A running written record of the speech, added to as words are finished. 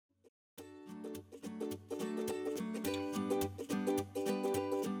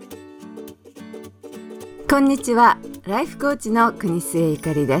こんにちは。ライフコーチの国末ゆ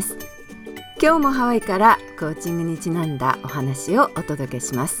かりです。今日もハワイからコーチングにちなんだお話をお届け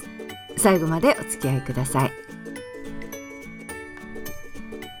します。最後までお付き合いください。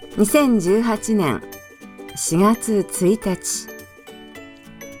2018年4月1日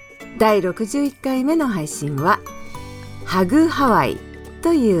第61回目の配信はハグハワイ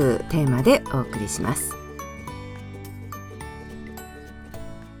というテーマでお送りします。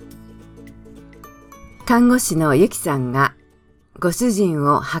看護師のゆきさんがご主人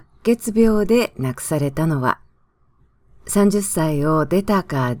を白血病で亡くされたのは30歳を出た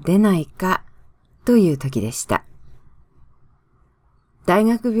か出ないかという時でした。大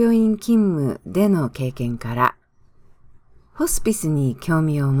学病院勤務での経験からホスピスに興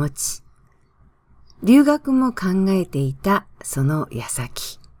味を持ち、留学も考えていたその矢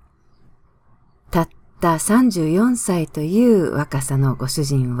先、たった34歳という若さのご主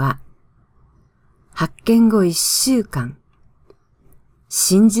人は発見後1週間、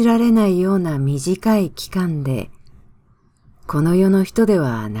信じられないような短い期間で、この世の人で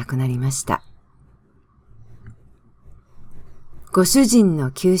はなくなりました。ご主人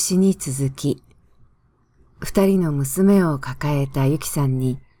の急死に続き、2人の娘を抱えたゆきさん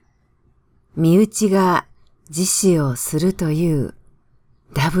に、身内が自死をするという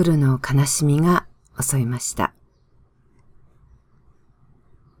ダブルの悲しみが襲いました。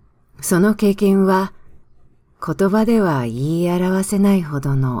その経験は言葉では言い表せないほ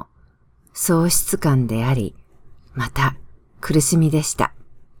どの喪失感であり、また苦しみでした。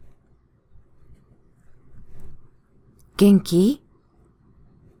元気？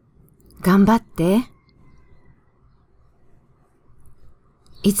頑張って。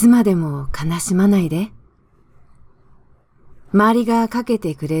いつまでも悲しまないで。周りがかけ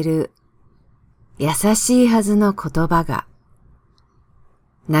てくれる優しいはずの言葉が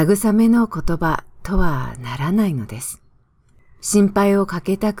慰めの言葉とはならないのです。心配をか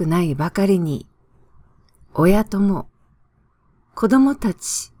けたくないばかりに、親とも子供た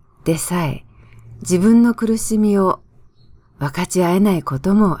ちでさえ自分の苦しみを分かち合えないこ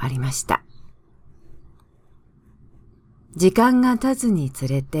ともありました。時間が経つにつ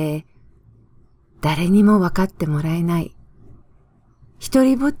れて、誰にも分かってもらえない一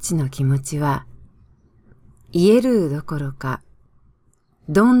人ぼっちの気持ちは、癒えるどころか、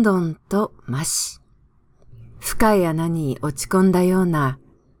どんどんと増し、深い穴に落ち込んだような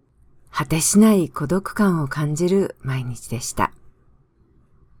果てしない孤独感を感じる毎日でした。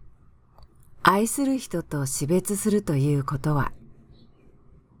愛する人と死別するということは、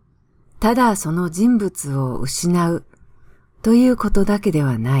ただその人物を失うということだけで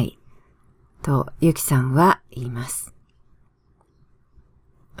はないとゆきさんは言います。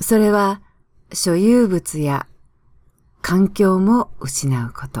それは所有物や環境も失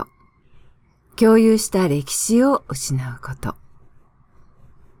うこと。共有した歴史を失うこと。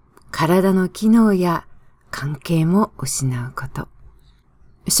体の機能や関係も失うこと。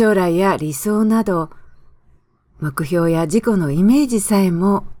将来や理想など、目標や自己のイメージさえ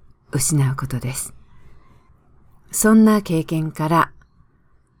も失うことです。そんな経験から、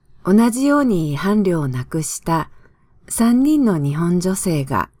同じように伴侶を亡くした3人の日本女性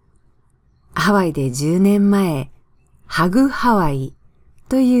が、ハワイで10年前、ハグハワイ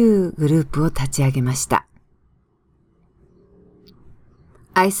というグループを立ち上げました。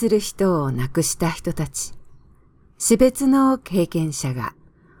愛する人を亡くした人たち、死別の経験者が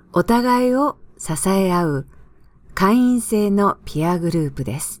お互いを支え合う会員制のピアグループ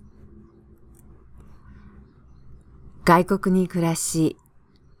です。外国に暮らし、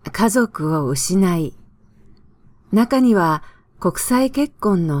家族を失い、中には国際結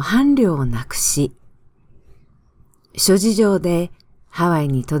婚の伴侶を亡くし、諸事情でハワイ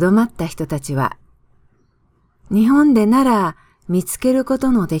に留まった人たちは、日本でなら見つけるこ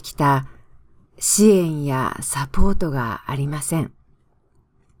とのできた支援やサポートがありません。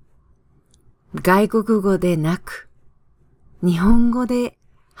外国語でなく、日本語で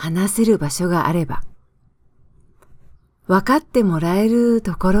話せる場所があれば、分かってもらえる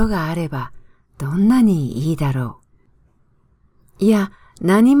ところがあれば、どんなにいいだろう。いや、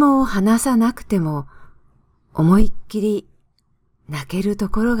何も話さなくても、思いっきり泣けると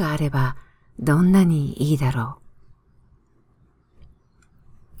ころがあればどんなにいいだろ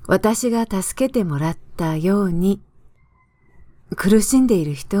う。私が助けてもらったように苦しんでい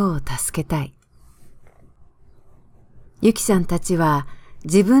る人を助けたい。ゆきさんたちは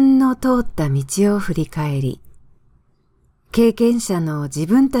自分の通った道を振り返り、経験者の自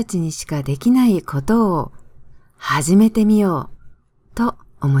分たちにしかできないことを始めてみようと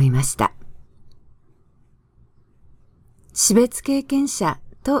思いました。死別経験者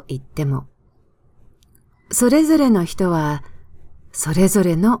と言っても、それぞれの人はそれぞ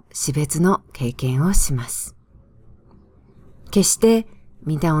れの死別の経験をします。決して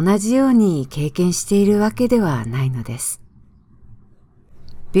皆同じように経験しているわけではないのです。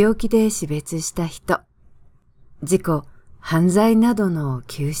病気で死別した人、事故、犯罪などの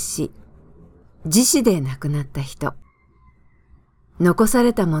急死、自死で亡くなった人、残さ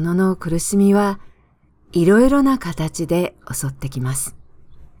れた者の苦しみはいろいろな形で襲ってきます。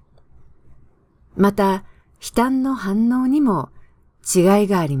また、悲嘆の反応にも違い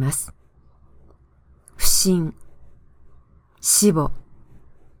があります。不信、死母、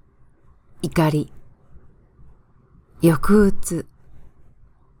怒り、抑うつ、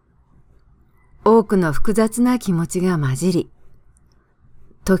多くの複雑な気持ちが混じり、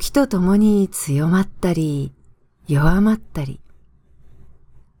時とともに強まったり、弱まったり、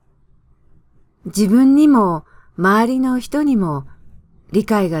自分にも周りの人にも理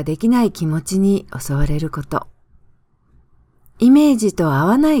解ができない気持ちに襲われること、イメージと合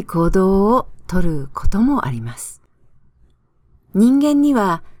わない行動をとることもあります。人間に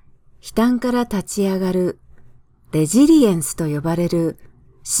は悲嘆から立ち上がるレジリエンスと呼ばれる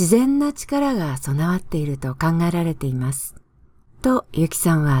自然な力が備わっていると考えられています。と、ゆき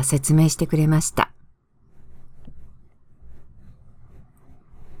さんは説明してくれました。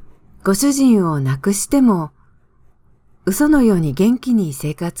ご主人を亡くしても、嘘のように元気に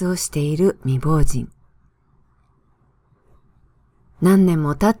生活をしている未亡人。何年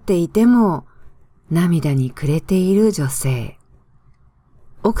も経っていても涙に暮れている女性。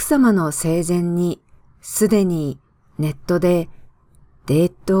奥様の生前にすでにネットでデー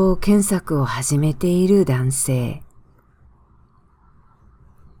ト検索を始めている男性。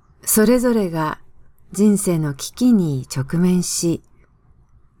それぞれが人生の危機に直面し、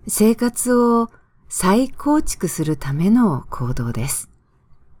生活を再構築するための行動です。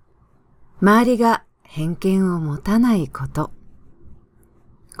周りが偏見を持たないこと、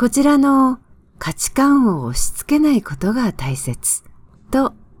こちらの価値観を押し付けないことが大切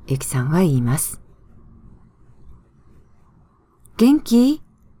とゆきさんは言います。元気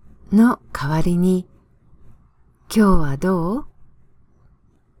の代わりに、今日はどう？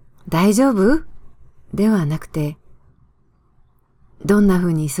大丈夫？ではなくて、どんな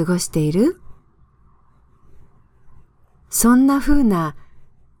風に過ごしている？そんな風な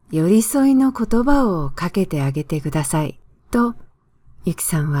寄り添いの言葉をかけてあげてくださいとゆき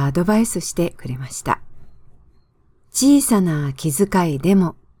さんはアドバイスしてくれました。小さな気遣いで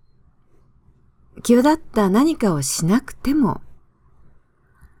も、際立った何かをしなくても、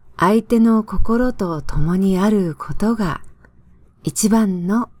相手の心と共にあることが一番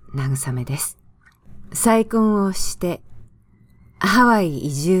の慰めです。再婚をしてハワイ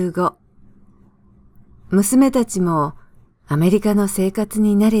移住後、娘たちもアメリカの生活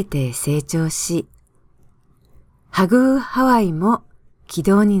に慣れて成長し、ハグハワイも軌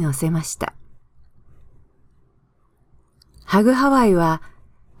道に乗せました。ハグハワイは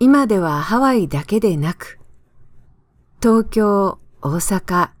今ではハワイだけでなく、東京、大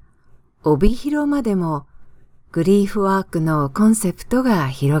阪、帯広までもグリーフワークのコンセプトが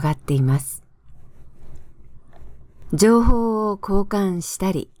広がっています。情報を交換し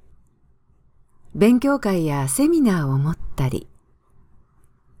たり、勉強会やセミナーを持ったり、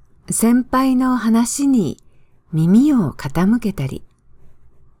先輩の話に耳を傾けたり、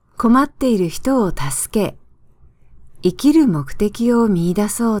困っている人を助け、生きる目的を見出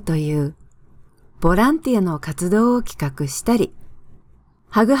そうというボランティアの活動を企画したり、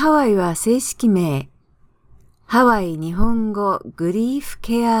ハグハワイは正式名、ハワイ日本語グリーフ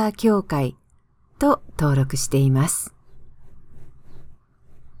ケア協会と登録しています。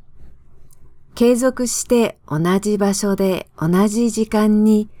継続して同じ場所で同じ時間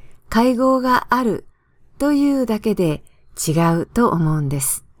に会合があるというだけで違うと思うんで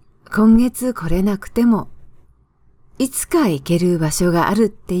す。今月来れなくても、いつか行ける場所があるっ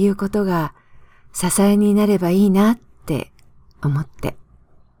ていうことが支えになればいいなって思って。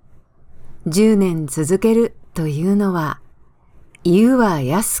10年続けるというのは、言うは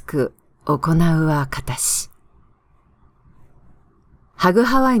安く行うは堅し。ハグ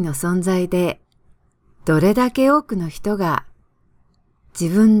ハワイの存在で、どれだけ多くの人が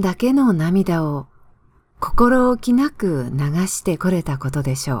自分だけの涙を心置きなく流してこれたこと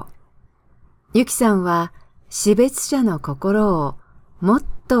でしょう。ゆきさんは死別者の心をもっ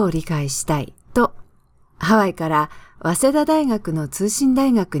と理解したいと、ハワイから早稲田大学の通信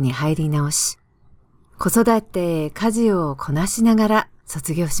大学に入り直し、子育て家事をこなしながら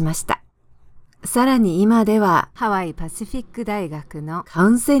卒業しました。さらに今ではハワイパシフィック大学のカ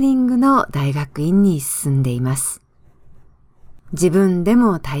ウンセリングの大学院に進んでいます。自分で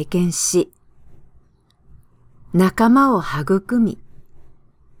も体験し、仲間を育み、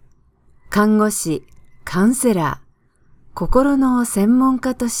看護師、カウンセラー、心の専門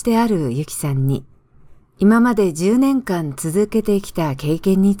家としてあるゆきさんに、今まで10年間続けてきた経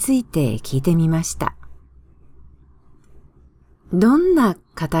験について聞いてみました。どんな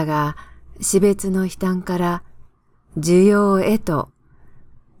方が死別の悲嘆から受容へと、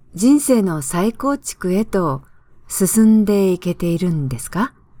人生の再構築へと進んでいけているんです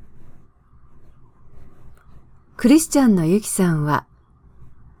か？クリスチャンのゆきさんは、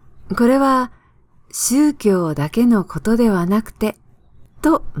これは宗教だけのことではなくて、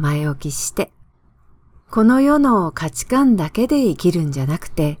と前置きして、この世の価値観だけで生きるんじゃなく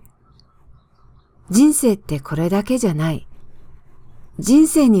て、人生ってこれだけじゃない。人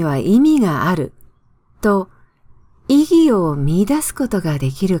生には意味がある。と、意義を見出すことがで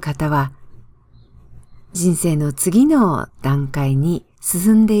きる方は、人生の次の段階に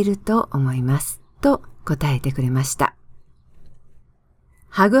進んでいると思います。と答えてくれました。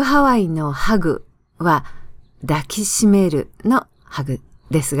ハグハワイのハグは抱きしめるのハグ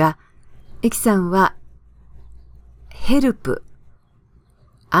ですが、ゆきさんはhelp,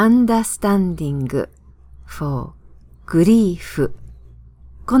 understanding for grief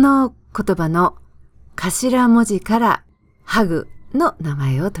この言葉の頭文字からハグの名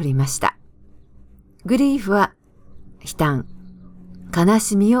前を取りました。グリーフは悲嘆、悲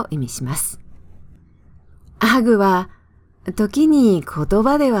しみを意味します。ハグは時に言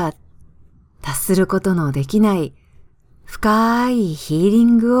葉では達することのできない深いヒーリ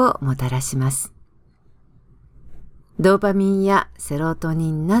ングをもたらします。ドーパミンやセロトニ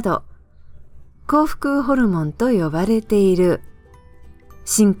ンなど幸福ホルモンと呼ばれている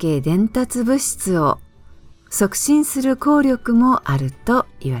神経伝達物質を促進する効力もあると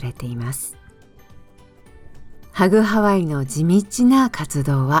言われています。ハグハワイの地道な活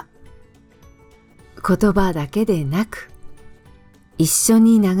動は言葉だけでなく一緒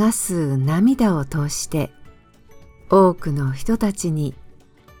に流す涙を通して多くの人たちに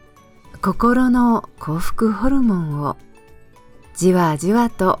心の幸福ホルモンをじわじ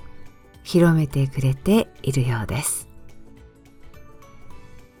わと広めてくれているようです。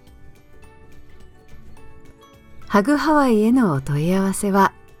ハグハワイへのお問い合わせ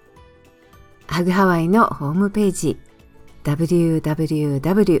は、ハグハワイのホームページ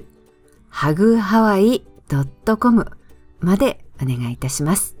www.hughawaii.com までお願いいたし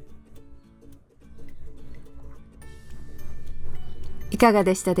ます。いかが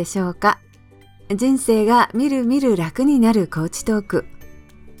でしたでしょうか？人生がみるみる楽になるコーチトーク。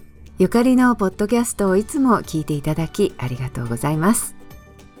ゆかりのポッドキャストをいつも聞いていただきありがとうございます。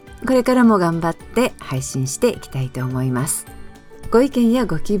これからも頑張って配信していきたいと思います。ご意見や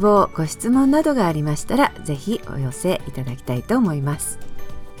ご希望、ご質問などがありましたら、ぜひお寄せいただきたいと思います。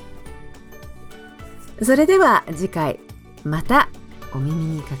それでは次回、またお耳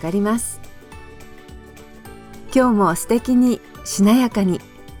にかかります。今日も素敵に、しなやかに、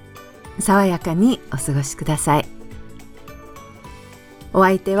爽やかにお過ごしください。お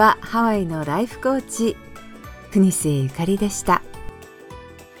相手はハワイのライフコーチ、国末ゆかりでした。